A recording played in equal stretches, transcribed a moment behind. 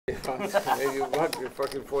Maybe you want your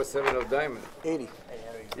fucking 4-7 of diamond. 80.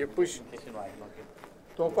 You're pushing.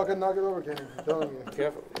 Don't fucking knock it over, Kenny. I'm telling you.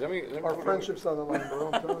 Careful. Let me Our friendship's on the line,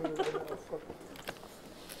 bro. I'm telling you.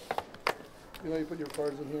 You know you put your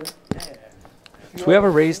cards in here. So we have a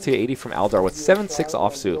raise to 80 from Aldar with 7-6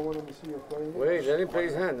 offsuit. Wait, let him play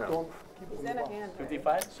his hand now. Is that a hand?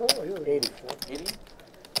 55? 80. 80?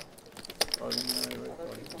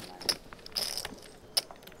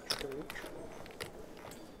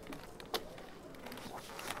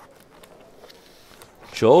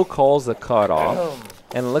 Joe calls the cutoff,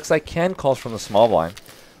 and it looks like Ken calls from the small blind.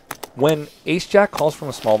 When Ace-Jack calls from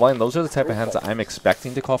the small blind, those are the type of hands that I'm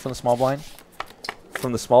expecting to call from the small blind.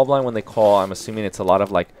 From the small blind, when they call, I'm assuming it's a lot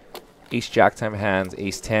of like Ace-Jack type of hands,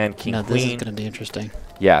 Ace-10, King-Queen. No, this is going to be interesting.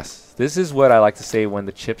 Yes, this is what I like to say when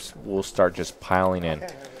the chips will start just piling in.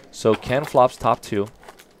 So Ken flops top 2.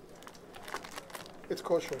 It's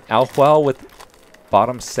kosher. Alhuel with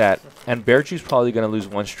bottom set, and Bear Juice probably going to lose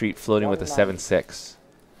 1 street floating with a 7-6.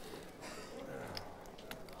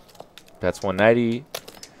 That's 190.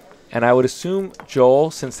 And I would assume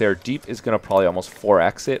Joel, since they're deep, is going to probably almost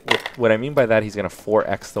 4x it. What I mean by that, he's going to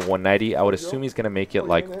 4x the 190. I would assume he's going to make it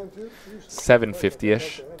like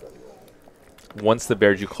 750-ish. Once the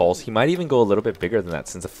Bear Jew calls, he might even go a little bit bigger than that,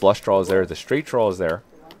 since the flush draw is there, the straight draw is there.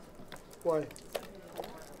 Why?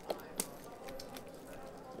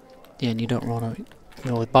 Yeah, and you don't want to,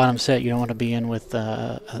 you know, with bottom set, you don't want to be in with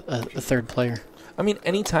a third player. I mean,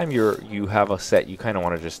 anytime you have a set, you kind of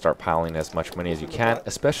want to just start piling as much money as you can,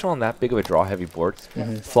 especially on that big of a draw-heavy board.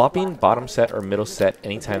 Flopping bottom set or middle set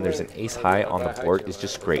anytime there's an ace high on the board is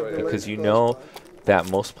just great, because you know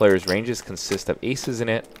that most players' ranges consist of aces in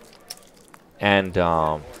it, and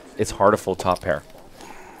it's hard to fold top pair.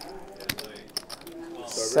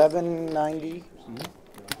 790.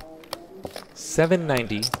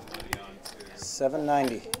 790.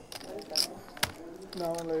 790.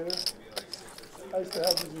 Now and later. I used to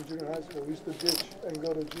have this in junior high school. We used to ditch and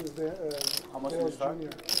go to How much Dale's did you start?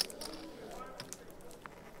 Junior.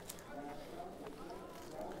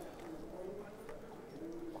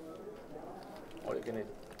 What are you gonna do?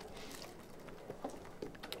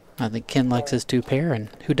 I think Ken likes his 2 pair, and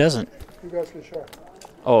who doesn't? You guys can share.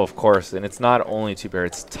 Oh, of course, and it's not only 2 pair,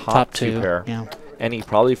 it's top 2 pair. Yeah. And he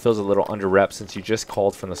probably feels a little under rep since you just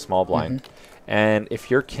called from the small blind. And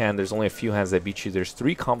if you're Ken, there's only a few hands that beat you. There's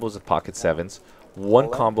 3 combos of pocket 7s, 1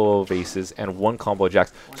 combo of aces, and 1 combo of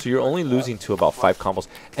jacks. So you're only losing to about 5 combos.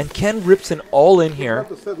 And Ken rips an all in here.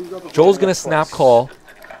 Joel's going to snap call.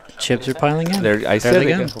 Chips are piling in. I said they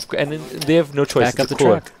go. And they have no choice. Back up it's the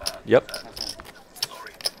cooler. truck. Yep.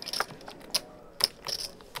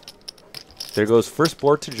 There goes first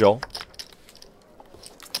board to Joel.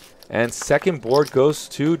 And second board goes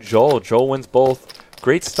to Joel. Joel wins both.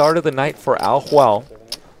 Great start of the night for Alhuel.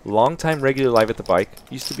 Long-time regular live at the bike.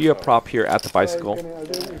 Used to be a prop here at the bicycle.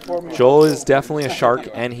 Joel is definitely a shark,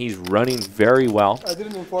 and he's running very well.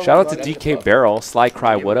 Shout out to DK Barrel. Sly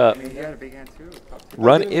Cry, what up?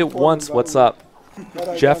 Run it once, what's up?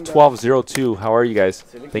 Jeff1202, how are you guys?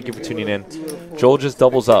 Thank you for tuning in. Joel just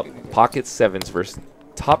doubles up. Pocket 7s versus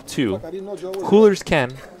top 2. Coolers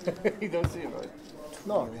Ken.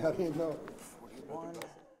 No, I didn't know.